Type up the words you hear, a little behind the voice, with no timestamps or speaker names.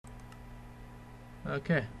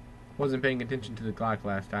Okay. Wasn't paying attention to the clock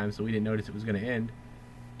last time, so we didn't notice it was going to end.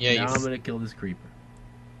 Yeah, Now I'm going to kill this creeper.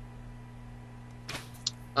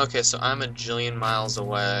 Okay, so I'm a jillion miles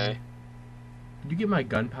away. Did you get my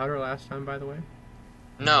gunpowder last time, by the way?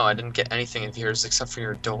 No, I didn't get anything of yours except for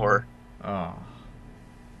your door. Oh,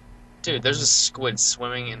 Dude, there's a squid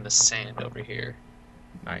swimming in the sand over here.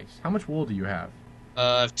 nice. How much wool do you have?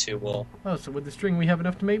 I have two wool, Oh, so with the string we have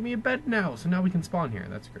enough to make me a bed now. So now we can spawn here.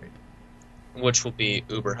 That's great. which will be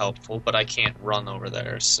uber helpful, but I can't run over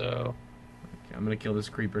there, so... Okay, I'm going to kill this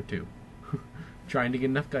creeper too. Trying to get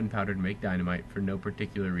enough gunpowder to make dynamite for no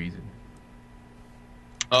particular reason.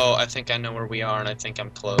 Oh, I think I know where we are, and I think I'm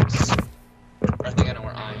close. Or I think I know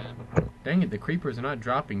where I am. Dang it, the creepers are not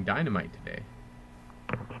dropping dynamite today.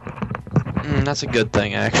 That's a good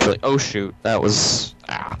thing, actually. Oh, shoot. That was...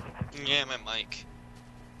 Ah. Yeah, my mic.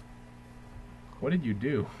 What did you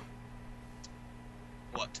do?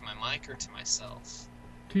 What, to my mic or to myself?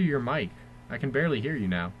 To your mic. I can barely hear you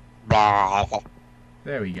now.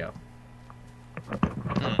 There we go.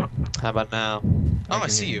 How about now? Oh, I can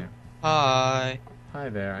see hear you. now. Hi. Hi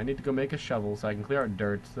there. I need to go make a shovel so I can clear out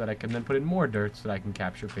dirt so that I can then put in more dirt so that I can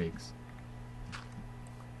capture pigs.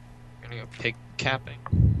 Gonna go pig capping.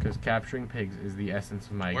 Because capturing pigs is the essence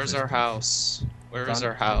of my Where's our existence. house? Where is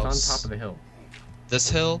our It's house? on top of the hill. This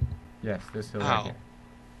hill? Yes, this hill Ow. right here.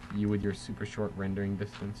 You with your super short rendering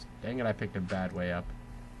distance. Dang it, I picked a bad way up.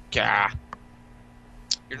 Gah.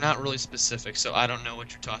 You're not really specific, so I don't know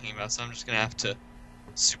what you're talking about, so I'm just gonna have to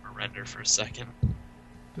super render for a second.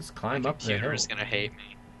 Just climb My up the computer hill. is gonna hate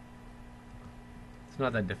me. It's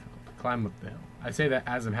not that difficult. Climb up the hill. I say that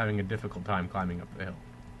as I'm having a difficult time climbing up the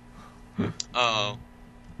hill. Oh.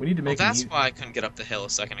 We need to Well, make that's why I couldn't get up the hill a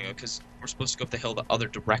second ago, because we're supposed to go up the hill the other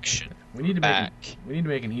direction. we need to Back. we need to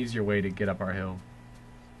make an easier way to get up our hill.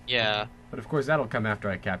 Yeah. But of course that'll come after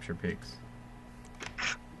I capture pigs.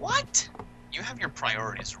 What? You have your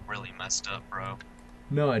priorities really messed up, bro.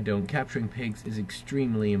 No, I don't. Capturing pigs is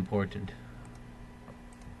extremely important.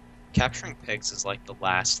 Capturing pigs is like the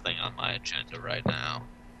last thing on my agenda right now.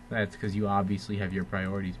 That's because you obviously have your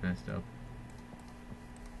priorities messed up.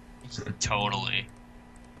 Totally.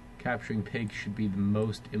 Capturing pigs should be the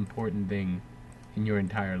most important thing in your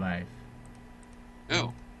entire life.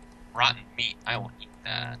 Ooh. Rotten meat. I will eat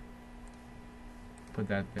that. Put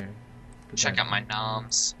that there. Put Check that out my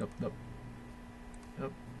noms. Nope, nope.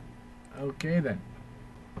 Nope. Okay then.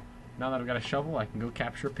 Now that I've got a shovel, I can go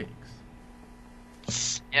capture pigs.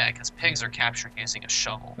 Yeah, because pigs are captured using a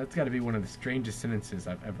shovel. That's got to be one of the strangest sentences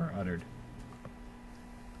I've ever uttered.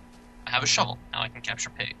 I have a shovel. Now I can capture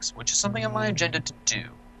pigs, which is something on my agenda to do.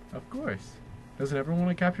 Of course. Doesn't everyone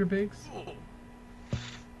want to capture pigs?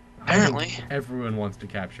 Apparently. I think everyone wants to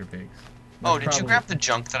capture pigs. Oh, That's did you probably- grab the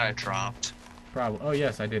junk that I dropped? Probably. Oh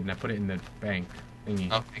yes, I did, and I put it in the bank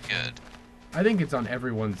thingy. Okay, good. I think it's on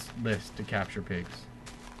everyone's list to capture pigs.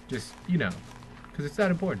 Just because it's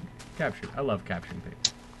that important. Capture. I love capturing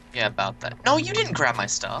pigs. Yeah, about that. No, you didn't grab my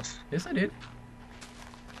stuff. Yes, I did.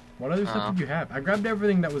 What other stuff Oh. did you have? I grabbed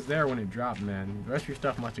everything that was there when it dropped, man. The rest of your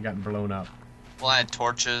stuff must have gotten blown up. Well, I had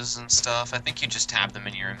torches and stuff. I think you just have them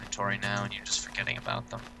in your inventory now, and you're just forgetting about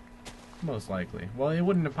them. Most likely. Well, it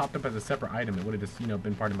wouldn't have popped up as a separate item. It would have just,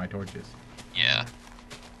 been part of my torches. Yeah.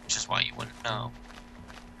 Which is why you wouldn't know.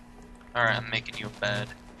 Alright, I'm making you a bed.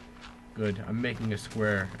 Good. I'm making a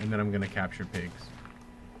square, and then I'm gonna capture pigs.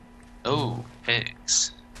 Oh,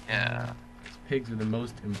 pigs. Yeah. Pigs are the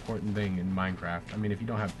most important thing in Minecraft. I mean, if you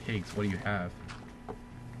don't have pigs, what do you have?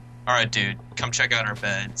 Alright, dude. Come check out our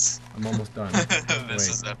beds. I'm almost done. This Wait.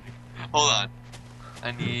 is epic. Hold on.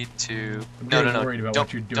 I need to... I'm No, getting no, no. worried about don't,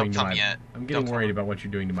 what you're doing don't to come my yet. I'm getting Don't worried come. about what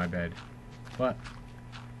you're doing to my bed. But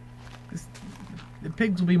the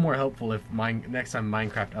pigs will be more helpful if next time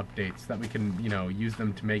Minecraft updates, so that we can, use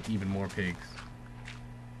them to make even more pigs.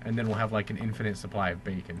 And then we'll have like an infinite supply of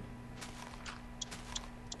bacon.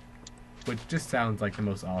 Which just sounds like the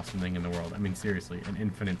most awesome thing in the world. I mean, seriously, an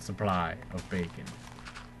infinite supply of bacon.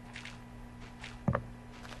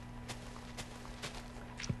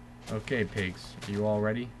 Okay, pigs, are you all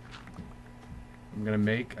ready? I'm gonna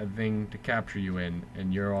make a thing to capture you in,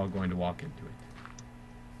 and you're all going to walk into it.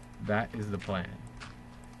 That is the plan.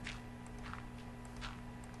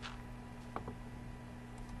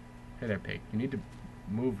 Hey there, pig. You need to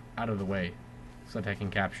move out of the way so that I can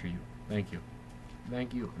capture you. Thank you.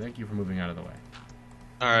 Thank you. Thank you for moving out of the way.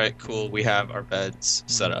 Alright, cool. We have our beds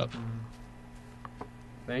set up.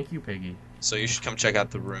 Thank you, piggy. So you should come check out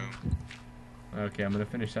the room. Okay, I'm gonna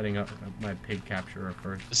finish setting up my pig capturer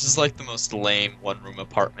first. This is like the most lame one-room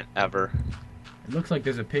apartment ever. It looks like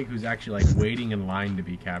there's a pig who's actually like waiting in line to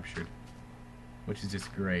be captured, which is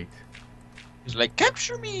just great. He's like,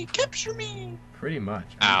 capture me, capture me. Pretty much.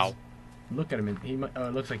 Ow. Look at him.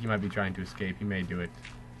 It looks like he might be trying to escape. He may do it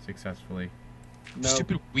successfully. No.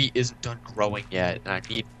 Stupid wheat isn't done growing yet, and I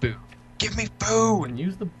need food. Give me food! And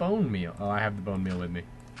use the bone meal. Oh, I have the bone meal with me.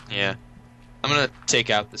 Yeah. I'm gonna take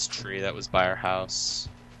out this tree that was by our house.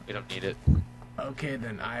 We don't need it. Okay,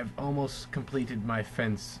 then. I've almost completed my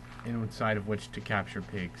fence inside of which to capture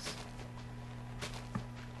pigs.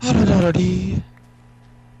 Pig,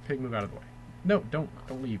 move out of the way. No, don't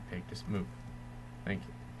leave, pig. Just move. Thank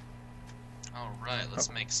you. Alright,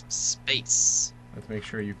 let's make some space. Let's make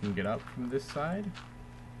sure you can get up from this side.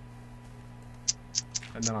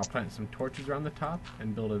 And then I'll plant some torches around the top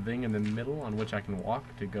and build a thing in the middle on which I can walk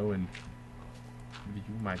to go and view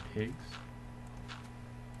my pigs.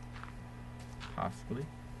 Possibly.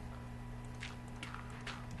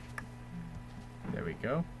 There we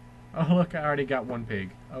go. Oh, look, I already got one pig.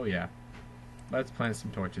 Oh, yeah. Let's plant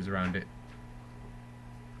some torches around it.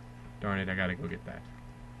 Darn it, I gotta go get that.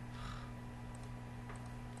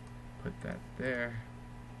 Put that there.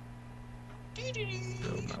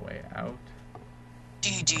 Build my way out.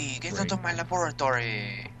 DD, get Great. out of my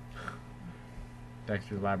laboratory.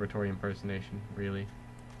 Dexter's laboratory impersonation, really?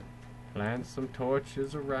 Plant some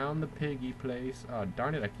torches around the piggy place. Oh,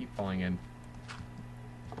 darn it, I keep falling in.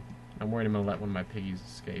 I'm worried I'm gonna let one of my piggies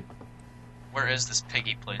escape. Where is this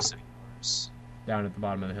piggy place of yours? Down at the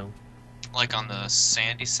bottom of the hill. Like on the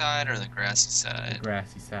sandy side or the grassy The side?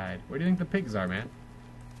 grassy side. Where do you think the pigs are, man?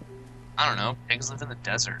 I don't know. Pigs live in the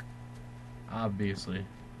desert. Obviously.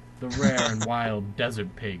 The rare and wild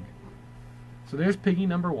desert pig. So there's piggy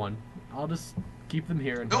number 1. I'll just keep them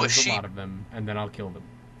here until Ooh, a there's a sheep. lot of them, and then I'll kill them.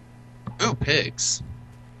 Ooh, pigs.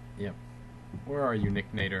 Where are you,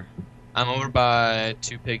 Nick Nader? I'm over by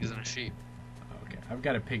 2 pigs and a sheep. Okay, I've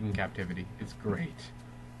got a pig in captivity. It's great.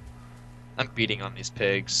 I'm beating on these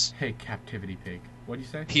pigs. Hey, captivity pig. What'd you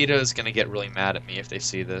say? PETA's gonna get really mad at me if they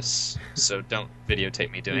see this, so don't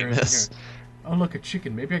videotape me doing Here, this. here. Oh, look, a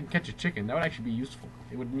chicken. Maybe I can catch a chicken. That would actually be useful.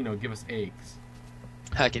 It would, give us eggs.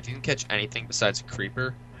 Heck, if you can catch anything besides a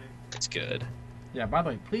creeper, it's good. Yeah, by the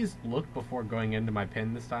way, please look before going into my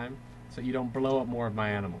pen this time, so you don't blow up more of my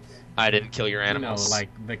animals. I didn't kill your animals. Like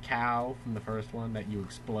the cow from the first one that you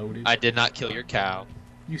exploded. I did not kill your cow.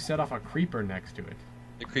 You set off a creeper next to it.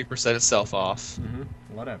 The creeper set itself off.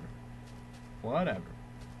 Whatever. Whatever.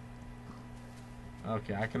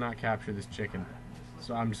 Okay, I cannot capture this chicken,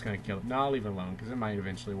 so I'm just gonna kill it. No, I'll leave it alone, because it might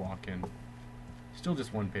eventually walk in. Still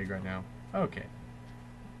just one pig right now. Okay.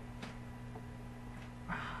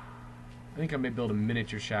 I think I may build a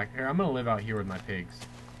miniature shack. Here, I'm gonna live out here with my pigs.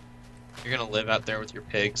 You're gonna live out there with your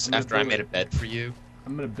pigs I'm gonna after I build made a bed for you?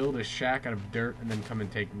 I'm gonna build a shack out of dirt and then come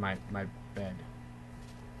and take my bed.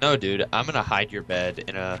 No, dude, I'm gonna hide your bed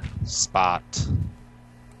in a spot.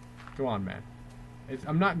 Go on, man.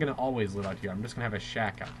 I'm not gonna always live out here. I'm just gonna have a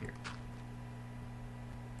shack out here.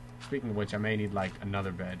 Speaking of which, I may need like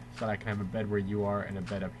another bed so that I can have a bed where you are and a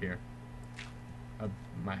bed up here. For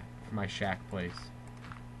my shack place,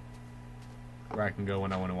 where I can go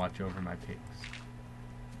when I want to watch over my pigs.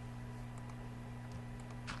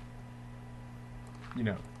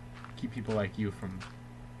 Keep people like you from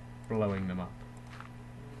blowing them up.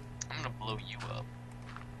 I'm gonna blow you up.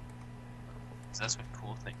 'Cause that's what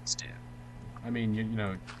cool things do. I mean,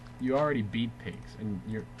 you already beat pigs, and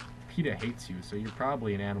PETA hates you, so you're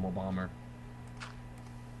probably an animal bomber.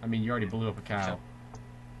 I mean, you already blew up a cow.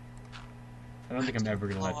 I don't think I'm ever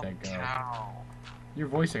gonna let that go. Cow. Your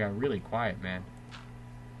voice got really quiet, man.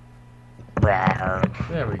 Rawr.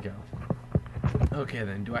 There we go. Okay,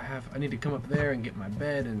 then, I need to come up there and get my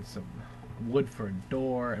bed and some wood for a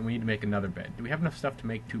door, and we need to make another bed. Do we have enough stuff to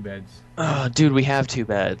make 2 beds? Oh, dude, we have 2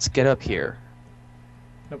 beds. Get up here.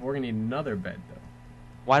 No, but we're gonna need another bed, though.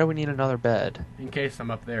 Why do we need another bed? In case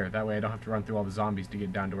I'm up there. That way I don't have to run through all the zombies to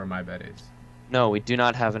get down to where my bed is. No, we do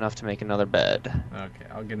not have enough to make another bed. Okay,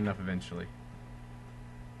 I'll get enough eventually.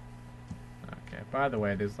 Okay, by the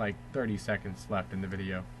way, there's like 30 seconds left in the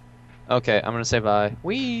video. Okay, I'm gonna say bye.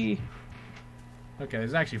 Whee! Okay,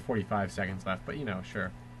 there's actually 45 seconds left, but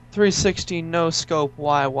sure. 360 no scope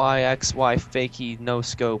YYXY fakey no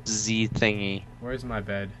scope Z thingy. Where's my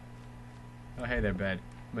bed? Oh, hey there, bed.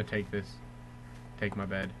 I'm gonna take this. Take my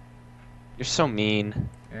bed. You're so mean.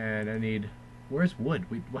 And I need... Where's wood?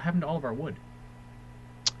 What happened to all of our wood?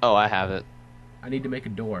 Oh, I have it. I need to make a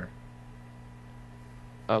door.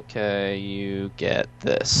 Okay, you get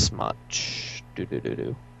this much.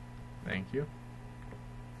 Do. Thank you.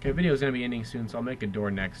 Okay, video's gonna be ending soon, so I'll make a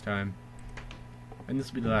door next time. And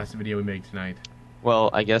this will be the last video we make tonight. Well,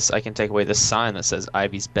 I guess I can take away this sign that says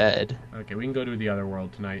Ivy's bed. Okay, we can go to the other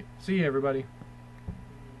world tonight. See you, everybody.